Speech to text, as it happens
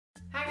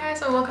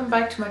guys and welcome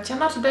back to my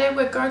channel. Today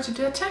we're going to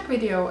do a tag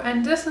video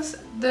and this is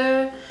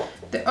the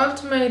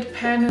ultimate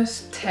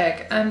panels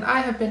tag, and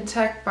I have been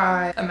tagged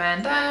by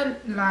Amanda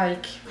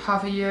like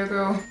half a year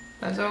ago.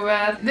 That's so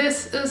bad.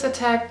 This is a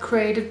tag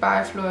created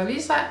by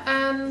Flora-Lisa,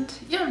 and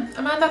yeah,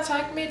 Amanda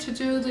tagged me to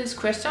do these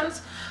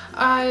questions.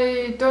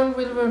 I don't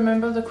really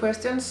remember the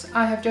questions.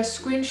 I have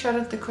just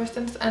screenshotted the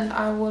questions and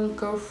I will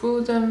go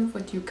through them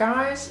with you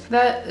guys.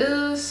 There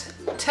is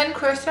 10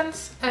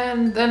 questions,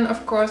 and then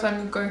of course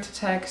I'm going to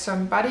tag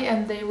somebody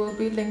and they will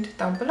be linked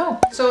down below.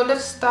 So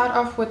let's start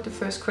off with the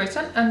first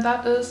question, and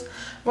that is,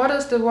 what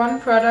is the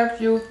one product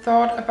you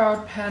thought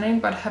about panning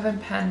but haven't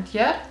panned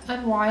yet,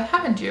 and why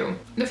haven't you?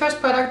 The first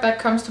product that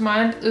comes to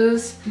mind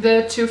is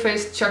the Too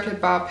Faced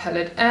Chocolate Bar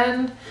Palette,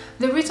 and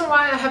the reason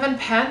why I haven't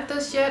panned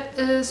this yet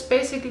is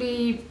basically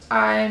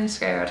I'm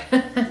scared.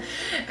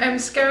 I'm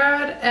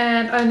scared,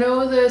 and I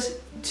know this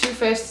Too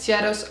Faced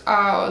shadows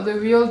are the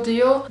real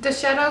deal. The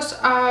shadows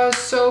are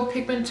so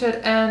pigmented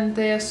and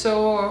they're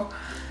so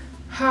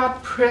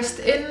hard pressed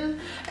in,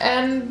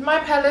 and my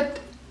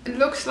palette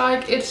looks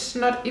like it's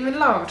not even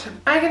loved.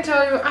 I can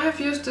tell you, I have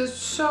used this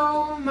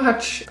so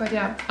much, but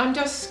yeah, I'm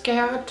just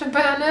scared to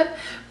pan it.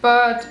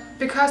 But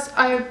because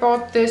I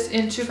bought this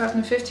in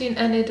 2015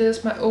 and it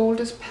is my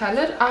oldest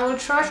palette, I will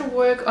try to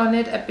work on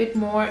it a bit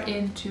more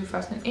in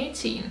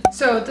 2018.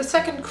 So the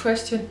second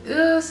question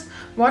is,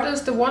 what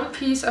is the one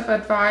piece of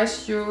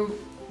advice you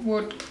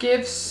would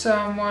give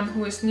someone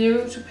who is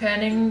new to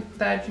panning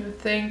that you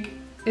think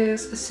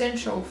is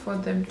essential for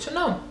them to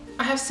know?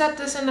 I have said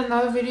this in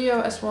another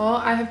video as well.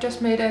 I have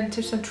just made a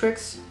tips and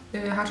tricks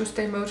how to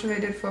stay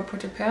motivated for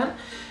Project Pan.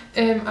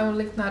 I will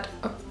link that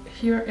up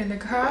here in the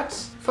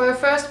cards. For the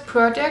first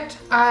project,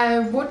 I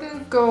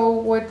wouldn't go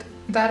with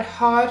that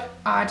hard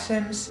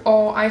items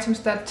or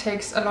items that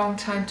takes a long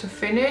time to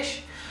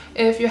finish.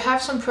 If you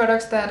have some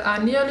products that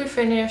are nearly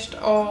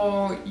finished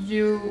or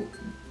you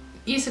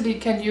easily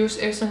can use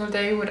every single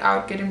day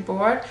without getting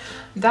bored,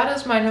 that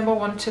is my number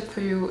one tip for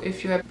you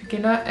if you're a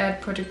beginner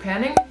at project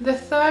panning. The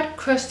third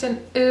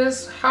question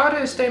is, how do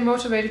you stay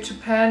motivated to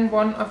pan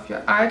one of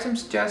your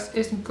items just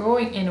isn't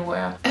going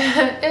anywhere?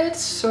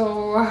 It's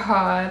so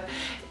hard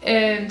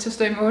to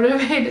stay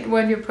motivated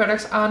when your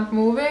products aren't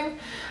moving.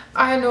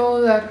 I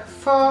know that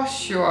for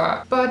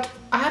sure, but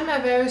I'm a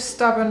very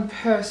stubborn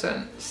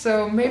person,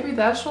 so maybe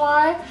that's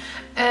why,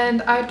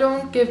 and I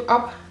don't give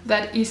up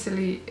that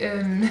easily.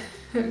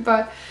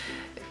 But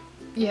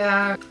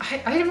yeah,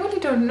 I really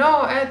don't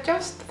know. I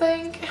just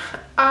think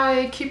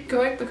I keep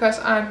going because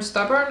I'm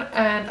stubborn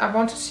and I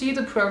want to see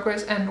the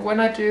progress, and when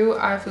I do,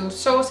 I feel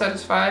so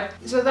satisfied.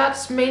 So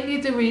that's mainly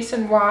the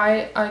reason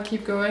why I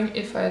keep going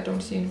if I don't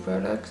see any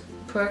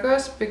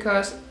progress,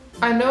 because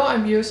I know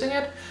I'm using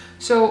it,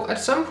 so at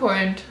some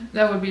point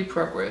there will be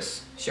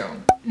progress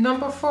shown.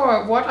 Number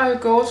 4, what are your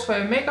goals for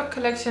your makeup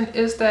collection?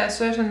 Is there a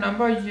certain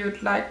number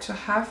you'd like to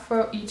have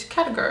for each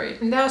category?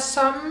 And there are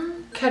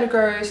some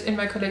categories in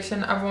my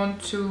collection I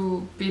want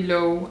to be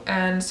low,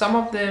 and some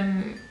of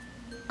them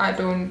I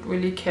don't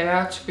really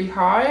care to be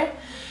high.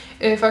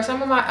 For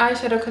example, my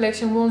eyeshadow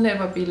collection will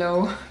never be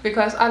low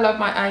because I love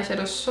my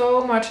eyeshadows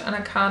so much and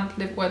I can't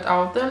live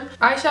without them.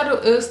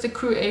 Eyeshadow is the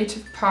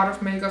creative part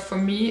of makeup for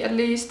me, at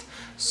least.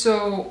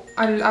 So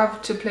I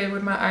love to play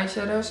with my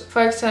eyeshadows.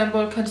 For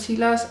example,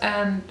 concealers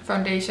and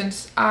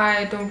foundations,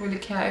 I don't really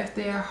care if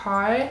they are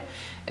high.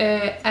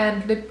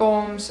 And lip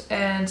balms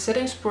and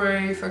setting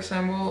spray, for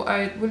example,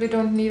 I really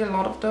don't need a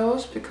lot of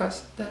those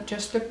because they're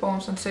just lip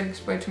balms and setting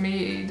spray. To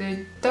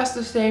me, that's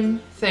the same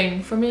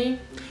thing for me.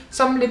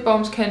 Some lip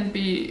balms can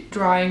be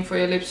drying for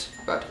your lips,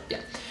 but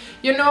yeah,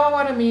 you know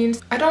what I mean.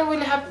 I don't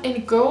really have any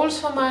goals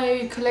for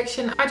my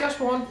collection. I just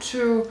want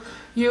to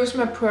use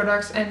my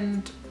products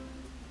and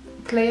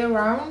play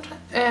around,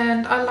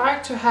 and I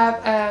like to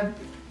have a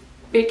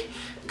big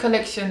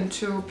collection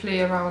to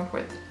play around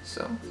with,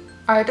 so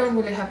I don't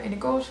really have any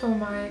goals for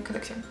my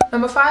collection.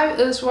 Number 5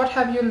 is, what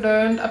have you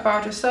learned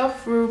about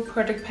yourself through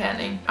project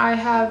panning? I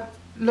have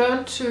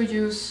learned to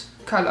use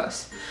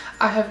colors.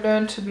 I have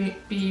learned to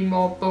be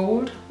more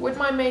bold with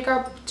my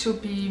makeup, to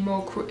be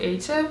more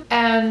creative,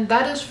 and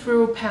that is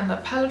through Pan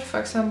That Palette, for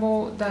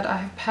example, that I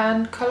have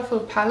panned colorful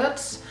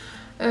palettes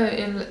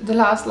in the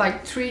last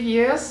like 3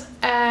 years,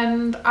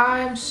 and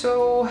I'm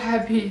so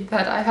happy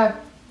that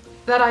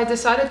I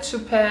decided to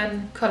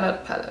pan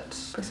colored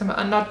palettes, for example,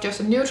 and not just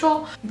a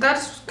neutral.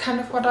 That's kind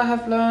of what I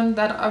have learned,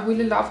 that I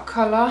really love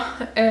color,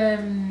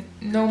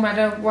 no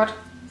matter what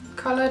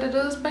color it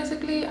is.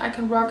 Basically, I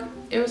can rock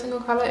every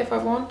single color if I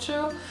want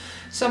to.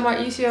 Some are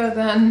easier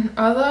than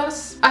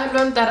others. I've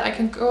learned that I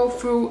can go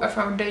through a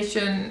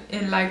foundation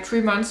in like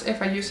 3 months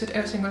if I use it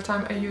every single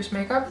time I use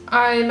makeup.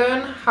 I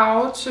learned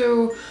how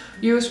to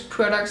use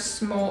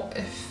products more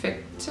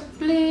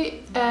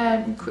effectively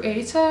and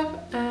creative,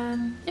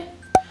 and yeah.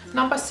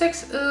 Number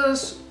 6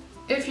 is,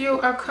 if you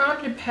are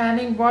currently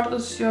panning, what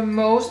is your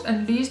most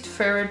and least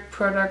favorite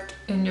product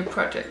in your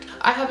project?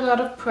 I have a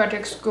lot of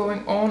projects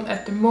going on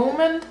at the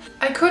moment.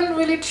 I couldn't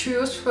really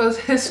choose for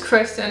this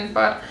question,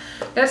 but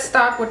Let's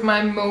start with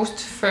my most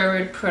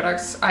favorite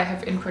products I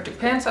have in Project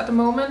Pans at the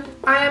moment.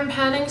 I am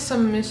panning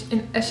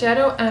a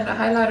shadow and a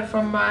highlighter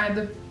from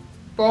the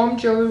Bon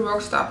Jovi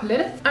Rockstar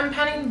palette. I'm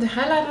panning the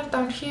highlighter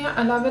down here.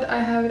 I love it. I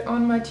have it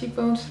on my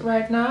cheekbones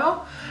right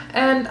now.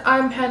 And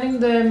I'm panning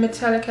the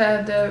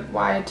Metallica, the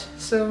white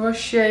silver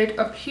shade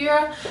up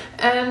here.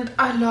 And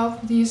I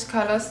love these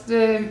colors.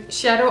 The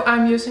shadow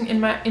I'm using in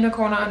my inner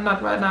corner,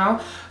 not right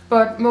now,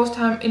 but most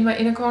time in my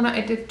inner corner,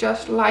 it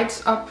just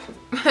lights up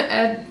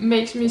and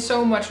makes me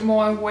so much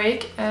more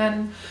awake,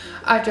 and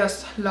I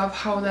just love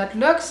how that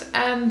looks.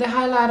 And the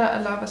highlighter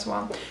I love as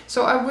well.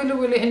 So I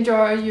really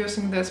enjoy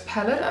using this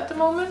palette at the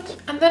moment.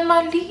 And then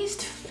my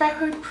least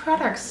favorite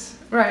products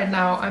right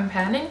now I'm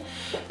panning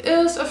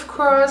is of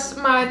course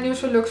my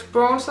Nutrilux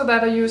bronzer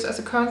that I use as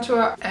a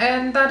contour,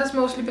 and that is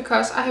mostly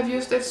because I have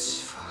used it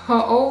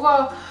for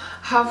over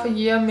half a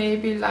year,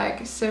 maybe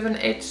like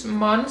 7-8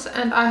 months,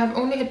 and I have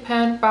only hit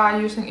pan by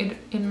using it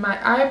in my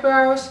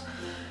eyebrows.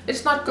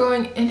 It's not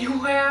going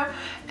anywhere,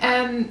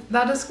 and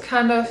that is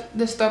kind of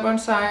the stubborn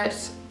side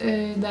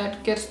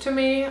that gets to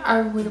me. I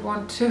really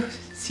want to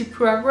see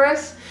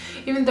progress,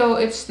 even though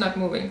it's not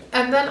moving.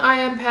 And then I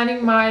am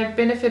panning my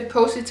Benefit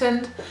Posy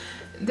Tint.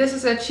 This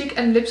is a cheek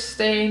and lip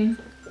stain,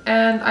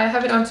 and I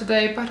have it on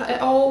today, but I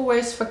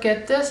always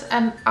forget this,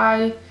 and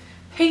I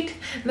hate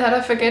that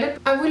I forget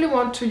it. I really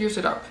want to use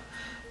it up.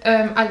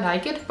 I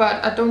like it,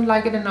 but I don't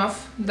like it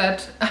enough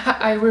that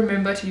I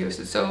remember to use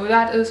it. So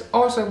that is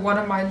also one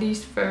of my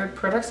least favorite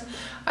products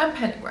I'm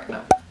panning right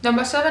now.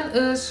 Number 7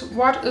 is,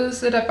 what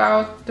is it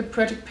about the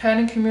Project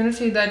Panning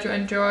community that you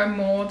enjoy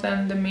more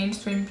than the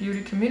mainstream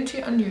beauty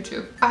community on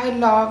YouTube? I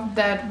love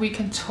that we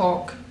can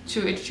talk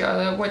to each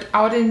other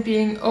without it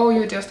being, oh,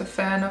 you're just a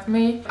fan of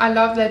me. I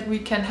love that we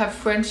can have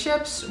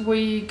friendships,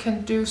 we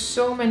can do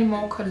so many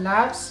more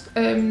collabs.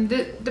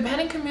 The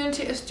panning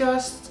community is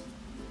just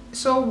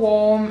so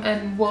warm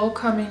and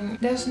welcoming.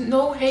 There's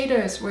no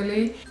haters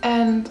really,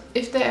 and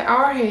if there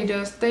are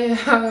haters, they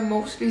are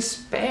mostly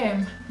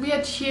spam. We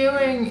are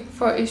cheering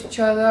for each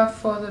other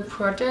for the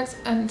projects,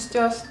 and it's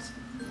just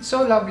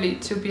so lovely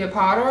to be a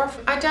part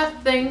of. I just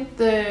think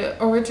the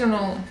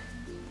original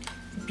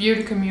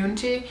beauty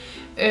community,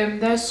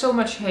 there's so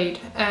much hate,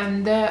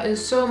 and there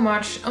is so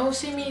much, oh,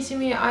 see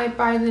me, I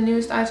buy the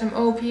newest item,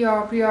 oh,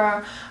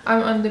 PR,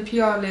 I'm on the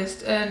PR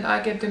list and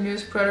I get the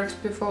newest products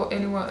before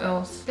anyone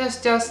else.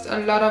 There's just a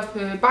lot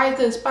of buy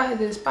this,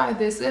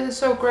 this is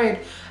so great,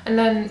 and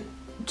then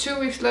 2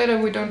 weeks later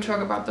we don't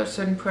talk about that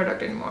certain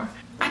product anymore.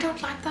 I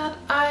don't like that.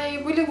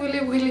 I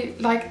really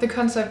like the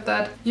concept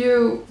that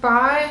you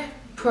buy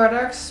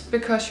products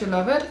because you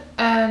love it,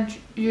 and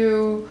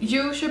you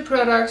use your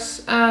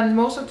products, and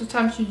most of the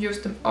times you use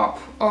them up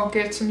or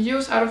get some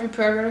use out of your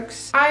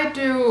products. I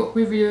do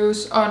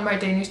reviews on my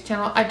Danish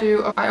channel.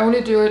 I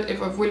only do it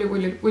if I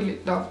really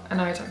love an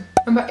item.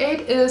 Number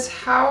 8 is,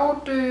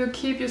 how do you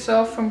keep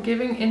yourself from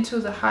giving into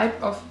the hype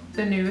of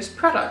the newest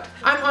product?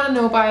 I'm on a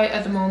no-buy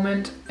at the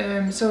moment,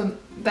 so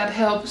that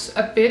helps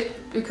a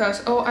bit,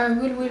 because oh, I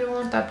really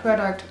want that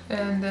product,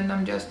 and then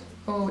I'm just,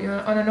 oh,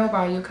 you're on a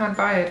no-buy, you can't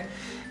buy it.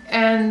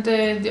 And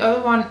the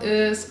other one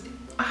is,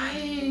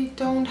 I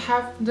don't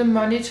have the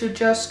money to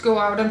just go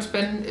out and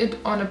spend it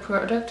on a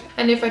product.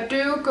 And if I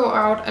do go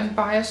out and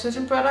buy a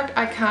certain product,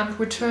 I can't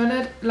return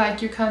it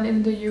like you can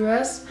in the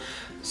US.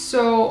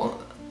 So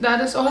that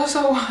is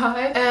also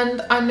why.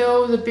 And I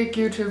know the big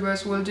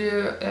YouTubers will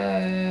do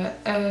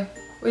a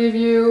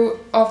review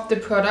of the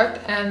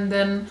product, and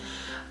then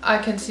I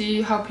can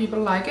see how people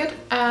like it,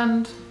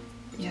 and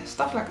yeah,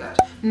 stuff like that.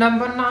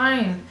 Number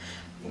 9.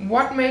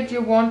 What made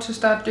you want to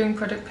start doing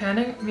project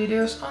panning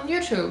videos on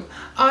YouTube?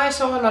 I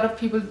saw a lot of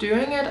people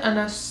doing it, and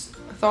I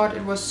thought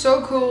it was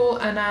so cool,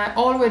 and I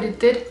already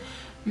did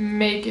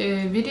make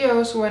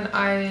videos when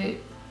I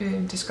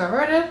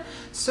discovered it.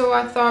 So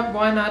I thought,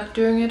 why not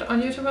doing it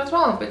on YouTube as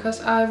well?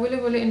 Because I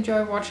really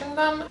enjoy watching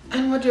them.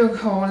 And what do you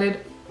call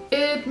it?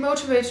 It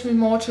motivates me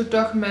more to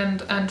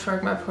document and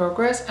track my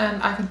progress,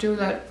 and I can do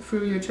that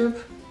through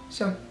YouTube.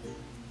 So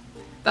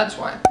that's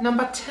why.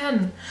 Number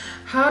 10.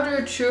 How do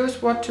you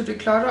choose what to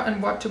declutter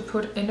and what to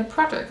put in a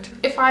product?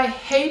 If I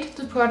hate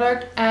the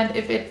product and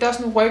if it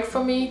doesn't work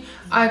for me,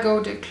 I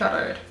go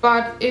declutter it.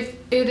 But if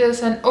it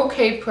is an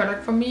okay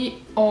product for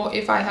me, or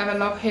if I have a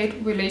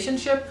love-hate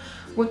relationship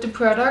with the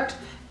product,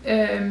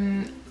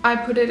 I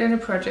put it in a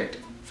project.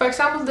 For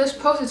example, this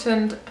Posy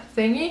Tint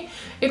thingy,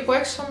 it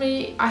works for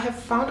me. I have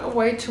found a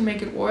way to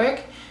make it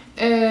work,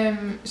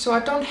 so I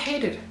don't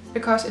hate it,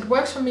 because it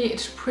works for me,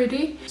 it's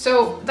pretty.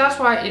 So that's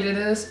why it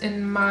is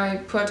in my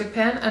project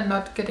pan and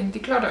not getting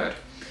decluttered.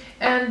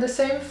 And the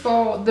same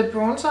for the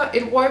bronzer,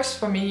 it works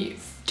for me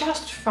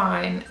just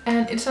fine,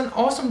 and it's an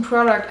awesome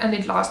product, and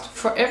it lasts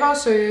forever,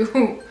 so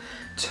you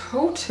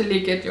totally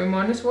get your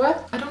money's worth.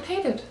 I don't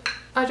hate it.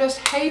 I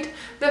just hate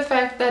the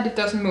fact that it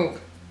doesn't move.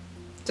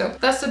 So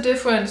that's the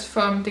difference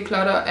from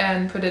declutter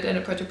and put it in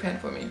a project pan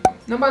for me.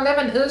 Number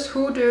 11 is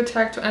who do you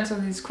tag to answer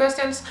these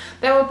questions.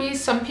 There will be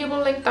some people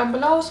linked down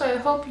below, so I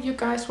hope you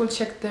guys will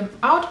check them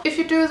out. If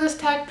you do this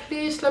tag,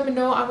 please let me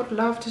know. I would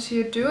love to see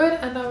you do it,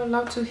 and I would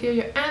love to hear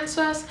your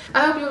answers.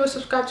 I hope you will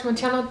subscribe to my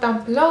channel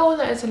down below.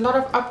 There is a lot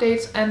of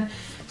updates and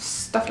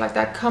stuff like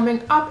that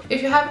coming up.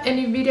 If you have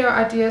any video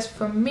ideas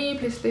for me,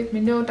 please leave me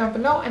know down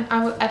below and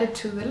I will add it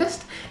to the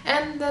list.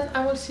 And then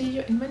I will see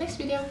you in my next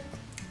video.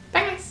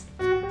 Bye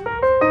guys!